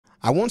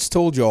I once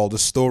told y'all the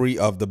story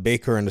of the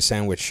baker and the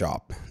sandwich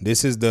shop.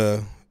 This is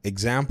the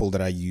example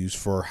that I use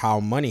for how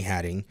money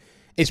hatting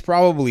is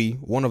probably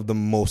one of the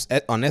most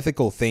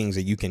unethical things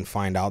that you can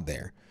find out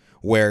there,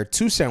 where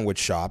two sandwich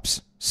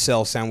shops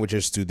sell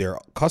sandwiches to their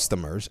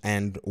customers,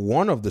 and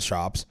one of the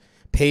shops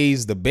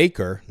pays the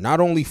baker not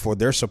only for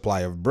their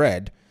supply of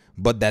bread,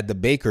 but that the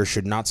baker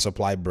should not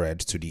supply bread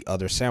to the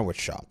other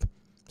sandwich shop.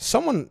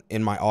 Someone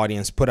in my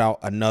audience put out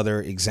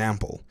another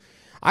example.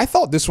 I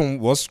thought this one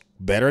was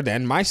better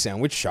than my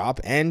sandwich shop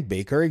and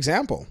baker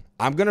example.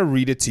 I'm going to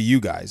read it to you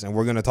guys and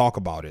we're going to talk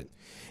about it.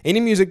 Any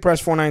Music Press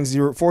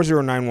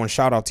 4091,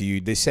 shout out to you.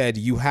 They said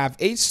you have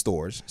 8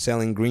 stores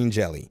selling green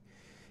jelly.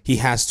 He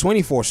has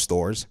 24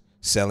 stores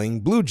selling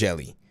blue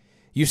jelly.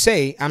 You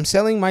say, I'm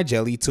selling my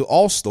jelly to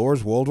all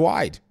stores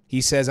worldwide.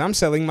 He says, I'm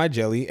selling my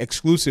jelly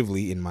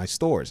exclusively in my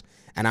stores,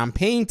 and I'm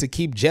paying to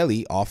keep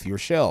jelly off your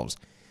shelves.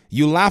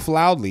 You laugh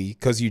loudly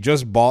because you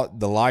just bought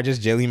the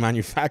largest jelly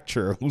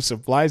manufacturer who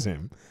supplies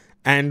him,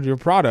 and your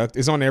product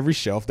is on every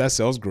shelf that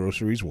sells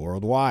groceries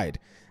worldwide,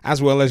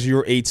 as well as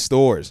your 8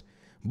 stores.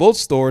 Both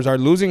stores are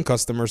losing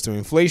customers to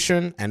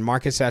inflation and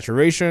market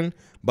saturation,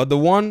 but the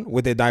one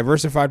with a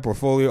diversified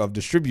portfolio of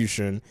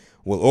distribution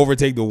will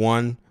overtake the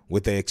one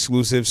with the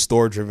exclusive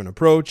store-driven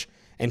approach.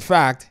 In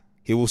fact,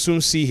 he will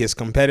soon see his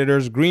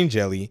competitor's green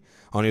jelly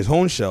on his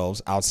own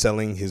shelves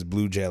outselling his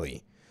blue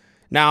jelly.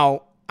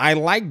 Now, I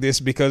like this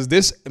because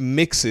this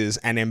mixes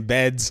and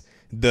embeds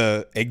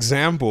the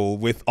example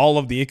with all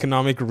of the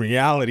economic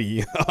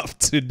reality of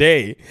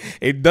today.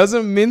 It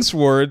doesn't mince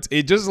words.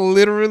 It just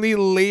literally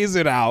lays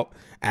it out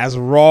as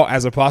raw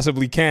as it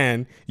possibly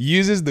can,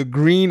 uses the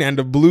green and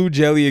the blue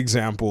jelly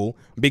example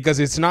because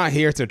it's not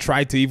here to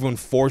try to even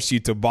force you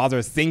to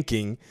bother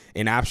thinking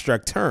in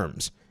abstract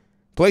terms.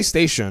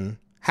 PlayStation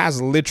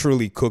has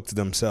literally cooked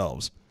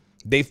themselves.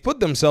 They've put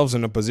themselves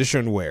in a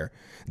position where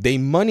they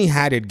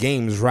money-hatted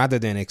games rather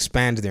than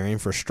expand their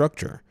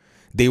infrastructure.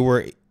 They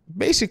were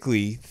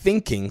basically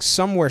thinking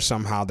somewhere,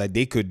 somehow, that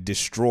they could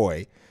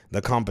destroy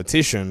the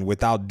competition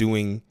without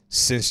doing,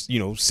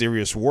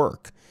 serious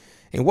work.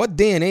 In what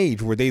day and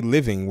age were they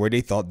living where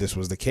they thought this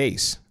was the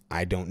case?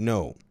 I don't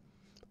know.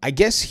 I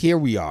guess here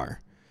we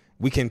are.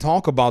 We can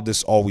talk about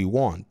this all we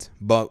want,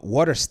 but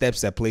what are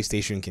steps that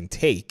PlayStation can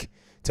take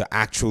to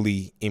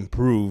actually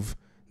improve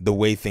the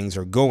way things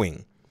are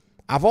going?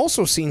 I've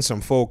also seen some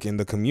folk in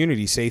the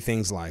community say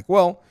things like,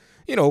 well,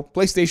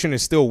 PlayStation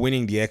is still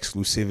winning the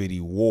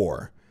exclusivity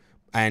war.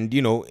 And,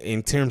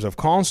 in terms of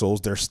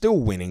consoles, they're still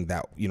winning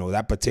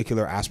that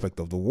particular aspect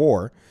of the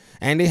war,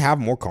 and they have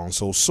more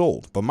consoles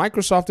sold. But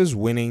Microsoft is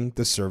winning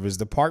the service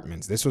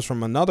departments. This was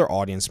from another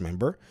audience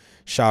member.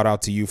 Shout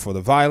out to you for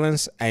the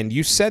violence. And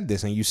you said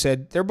this, and you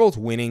said they're both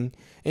winning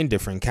in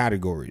different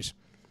categories.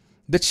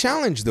 The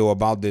challenge, though,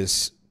 about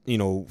this,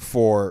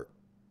 for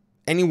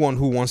anyone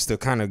who wants to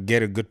kind of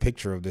get a good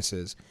picture of this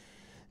is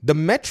the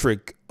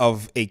metric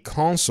of a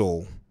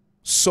console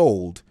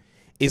sold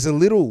is a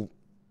little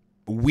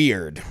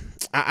weird.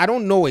 I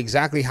don't know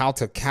exactly how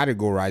to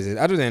categorize it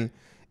other than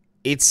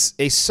it's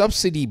a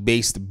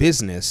subsidy-based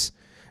business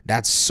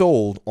that's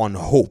sold on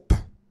hope.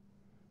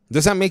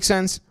 Does that make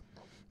sense?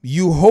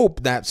 You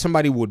hope that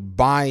somebody would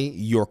buy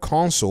your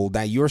console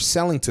that you're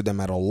selling to them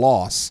at a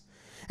loss.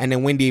 And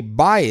then when they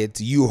buy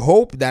it, you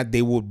hope that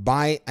they would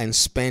buy and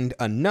spend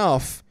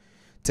enough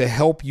to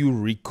help you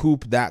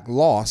recoup that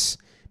loss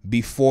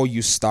before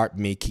you start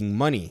making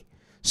money.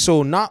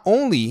 So not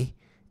only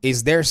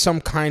is there some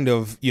kind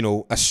of,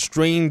 a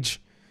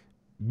strange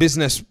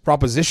business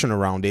proposition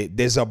around it,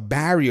 there's a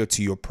barrier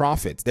to your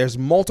profit. There's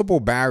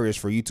multiple barriers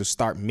for you to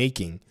start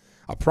making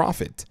a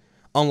profit.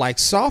 Unlike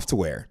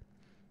software,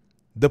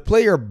 the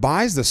player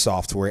buys the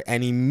software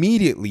and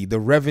immediately the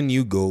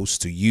revenue goes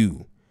to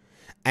you.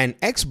 And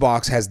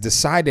Xbox has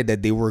decided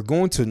that they were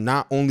going to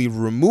not only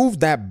remove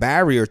that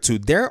barrier to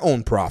their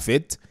own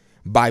profit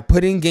by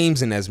putting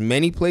games in as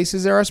many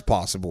places as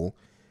possible,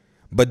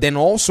 but then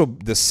also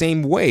the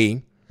same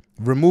way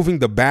removing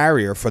the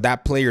barrier for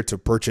that player to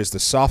purchase the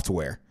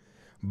software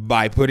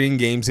by putting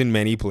games in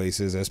many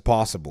places as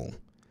possible.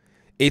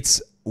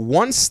 It's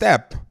one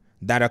step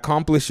that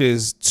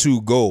accomplishes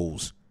two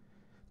goals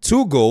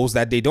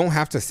that they don't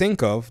have to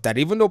think of, that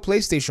even though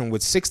PlayStation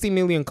with 60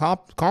 million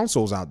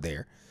consoles out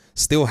there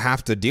still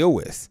have to deal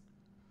with.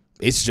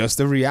 It's just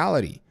the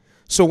reality.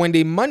 So when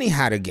they money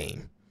hat a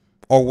game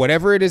or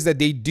whatever it is that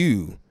they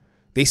do,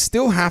 they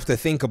still have to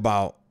think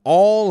about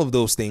all of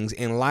those things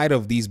in light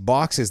of these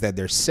boxes that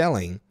they're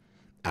selling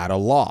at a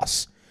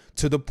loss,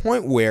 to the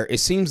point where it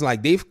seems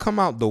like they've come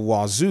out the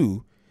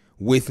wazoo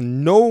with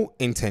no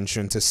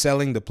intention to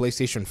selling the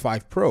PlayStation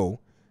 5 Pro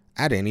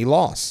at any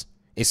loss.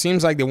 It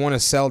seems like they want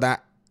to sell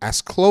that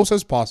as close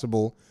as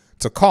possible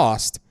to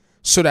cost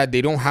so that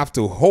they don't have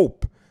to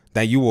hope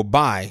that you will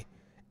buy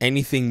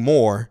anything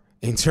more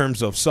in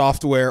terms of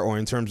software or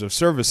in terms of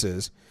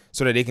services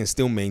so that they can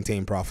still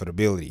maintain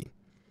profitability.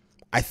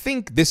 I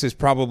think this is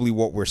probably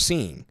what we're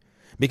seeing,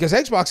 because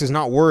Xbox is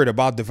not worried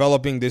about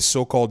developing this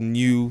so-called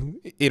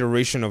new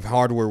iteration of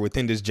hardware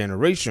within this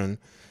generation.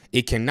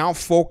 it can now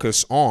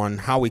focus on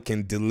how it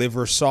can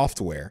deliver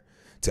software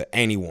to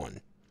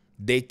anyone.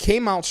 They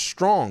came out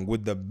strong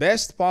with the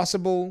best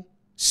possible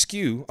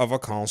SKU of a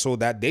console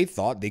that they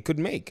thought they could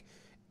make.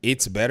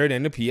 It's better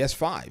than the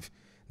PS5.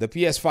 The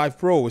PS5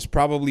 Pro is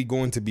probably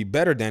going to be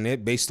better than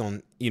it based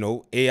on,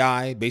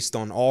 AI, based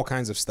on all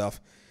kinds of stuff.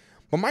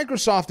 But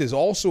Microsoft is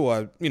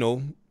also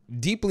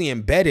deeply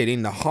embedded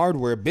in the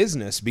hardware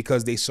business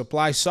because they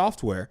supply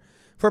software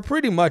for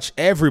pretty much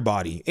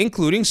everybody,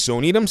 including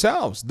Sony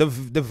themselves. The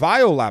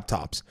VAIO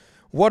laptops.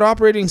 What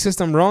operating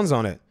system runs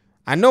on it?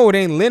 I know it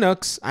ain't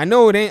Linux. I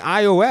know it ain't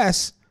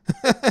iOS.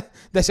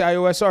 That's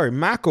iOS, sorry,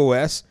 Mac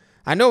OS.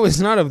 I know it's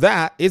none of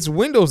that. It's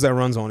Windows that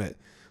runs on it.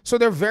 So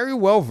they're very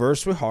well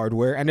versed with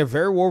hardware, and they're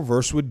very well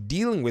versed with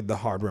dealing with the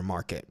hardware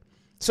market.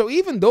 So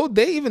even though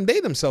they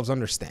themselves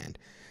understand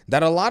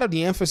that a lot of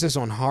the emphasis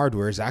on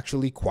hardware is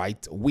actually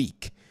quite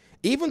weak,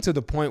 even to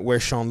the point where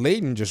Sean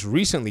Layden just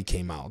recently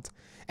came out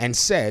and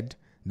said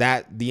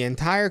that the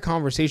entire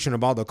conversation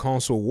about the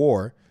console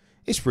war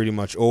is pretty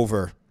much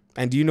over.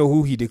 And do you know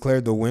who he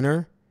declared the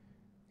winner?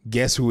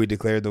 Guess who he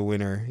declared the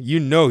winner? You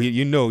know it.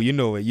 You know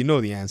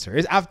the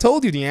answer. I've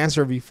told you the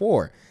answer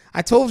before.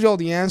 I told y'all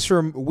the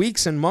answer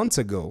weeks and months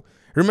ago.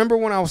 Remember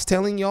when I was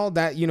telling y'all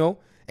that,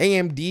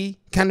 AMD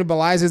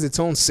cannibalizes its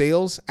own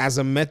sales as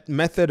a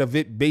method of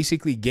it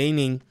basically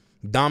gaining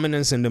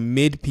dominance in the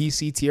mid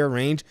PC tier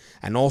range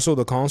and also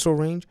the console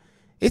range?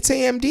 It's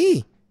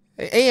AMD.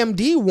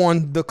 AMD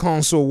won the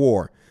console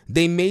war.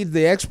 They made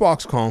the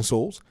Xbox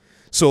consoles.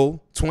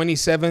 So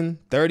 27,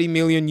 30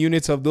 million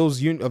units of those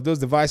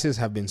devices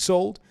have been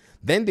sold.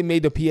 Then they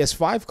made the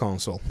PS5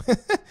 console.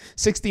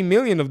 60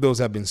 million of those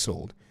have been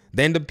sold.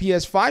 Then the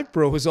PS5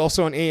 Pro is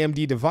also an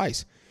AMD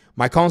device.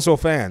 My console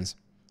fans,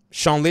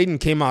 Sean Layden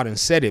came out and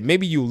said it.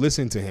 Maybe you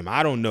listen to him.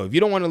 I don't know. If you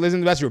don't want to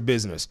listen, that's your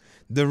business.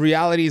 The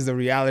reality is the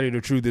reality.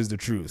 The truth is the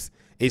truth.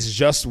 It's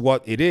just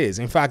what it is.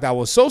 In fact, I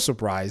was so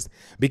surprised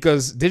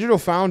because Digital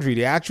Foundry,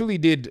 they actually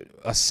did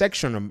a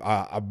section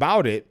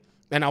about it.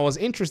 And I was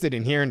interested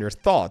in hearing their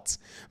thoughts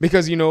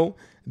because,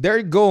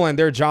 their goal and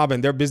their job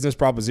and their business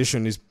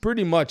proposition is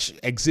pretty much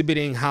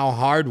exhibiting how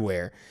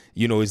hardware,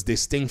 is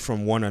distinct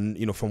from one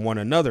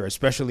another,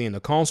 especially in the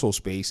console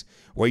space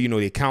where,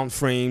 they count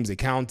frames, they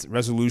count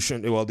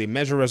resolution. Well, they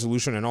measure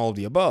resolution and all of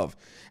the above.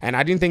 And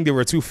I didn't think they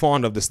were too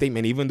fond of the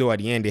statement, even though at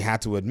the end they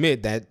had to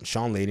admit that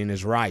Sean Layden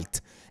is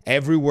right.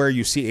 Everywhere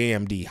you see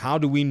AMD, how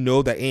do we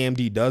know that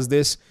AMD does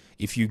this?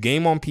 If you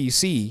game on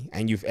PC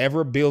and you've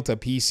ever built a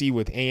PC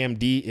with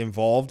AMD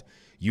involved,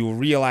 you will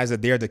realize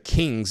that they're the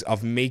kings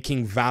of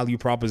making value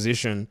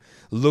proposition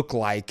look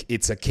like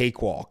it's a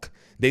cakewalk.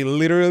 They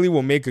literally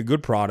will make a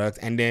good product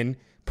and then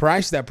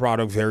price that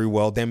product very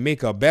well, then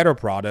make a better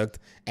product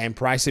and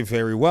price it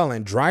very well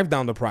and drive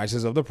down the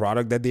prices of the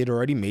product that they'd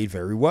already made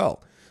very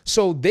well.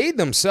 So they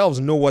themselves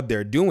know what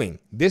they're doing.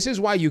 This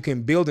is why you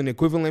can build an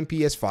equivalent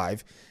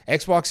PS5,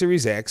 Xbox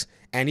Series X,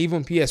 and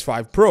even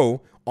PS5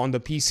 Pro on the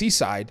PC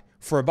side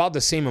for about the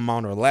same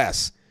amount or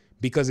less,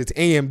 because it's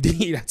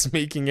AMD that's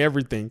making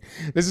everything.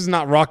 This is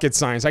not rocket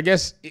science. I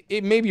guess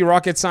it may be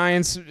rocket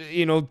science,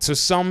 to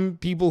some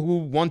people who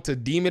want to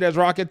deem it as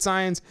rocket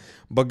science.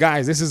 But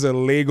guys, this is a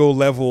Lego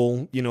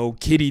level,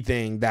 kiddie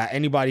thing that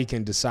anybody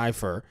can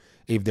decipher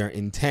if they're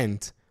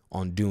intent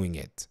on doing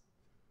it.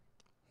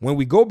 When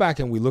we go back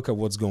and we look at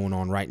what's going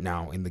on right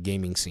now in the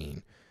gaming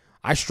scene,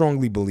 I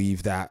strongly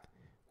believe that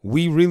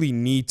we really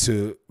need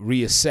to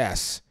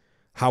reassess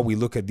how we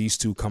look at these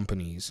two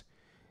companies.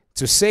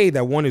 To say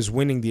that one is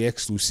winning the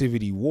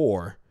exclusivity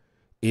war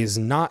is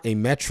not a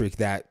metric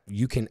that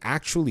you can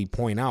actually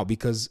point out,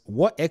 because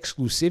what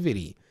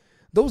exclusivity?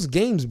 Those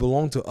games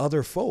belong to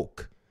other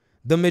folk.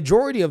 The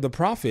majority of the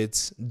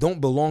profits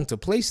don't belong to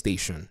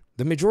PlayStation.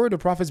 The majority of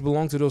the profits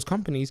belong to those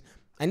companies,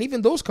 and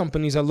even those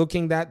companies are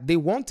looking that they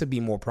want to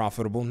be more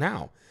profitable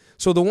now.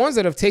 So the ones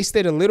that have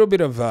tasted a little bit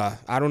of,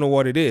 I don't know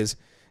what it is,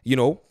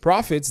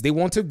 profits, they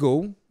want to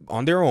go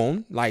on their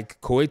own,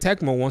 like Koei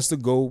Tecmo wants to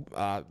go,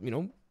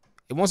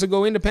 it wants to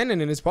go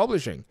independent in its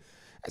publishing.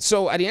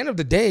 So at the end of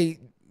the day,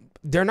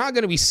 they're not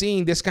going to be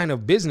seeing this kind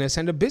of business,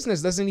 and the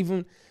business doesn't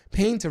even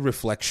paint a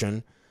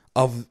reflection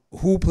of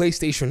who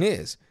PlayStation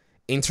is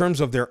in terms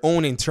of their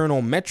own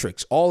internal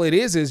metrics. All it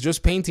is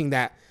just painting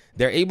that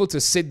they're able to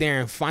sit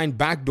there and find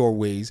backdoor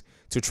ways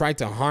to try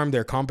to harm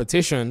their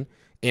competition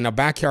in a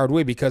backyard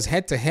way, because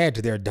head to head,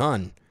 they're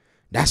done.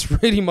 That's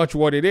pretty much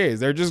what it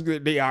is.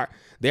 They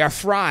are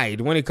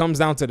fried when it comes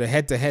down to the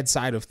head to head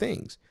side of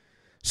things.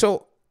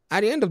 So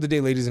at the end of the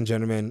day, ladies and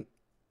gentlemen,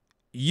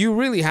 you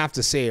really have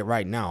to say it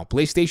right now.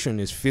 PlayStation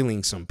is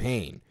feeling some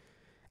pain,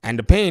 and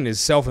the pain is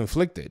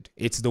self-inflicted.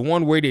 It's the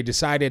one where they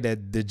decided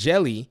that the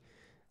jelly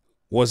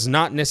was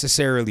not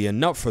necessarily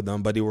enough for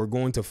them, but they were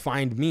going to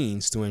find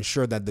means to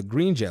ensure that the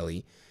green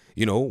jelly,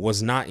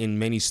 was not in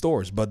many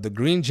stores. But the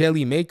green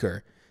jelly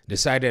maker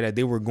decided that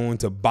they were going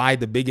to buy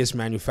the biggest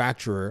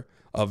manufacturer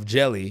of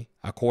jelly,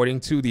 according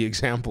to the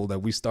example that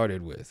we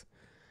started with.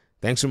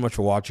 Thanks so much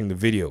for watching the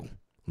video.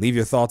 Leave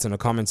your thoughts in the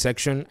comment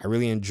section. I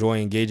really enjoy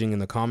engaging in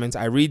the comments.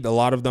 I read a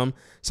lot of them.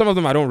 Some of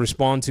them I don't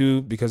respond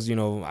to because, you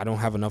know, I don't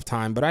have enough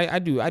time, but I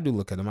do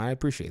look at them. I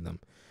appreciate them.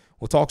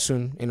 We'll talk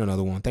soon in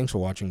another one. Thanks for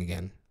watching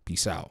again.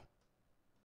 Peace out.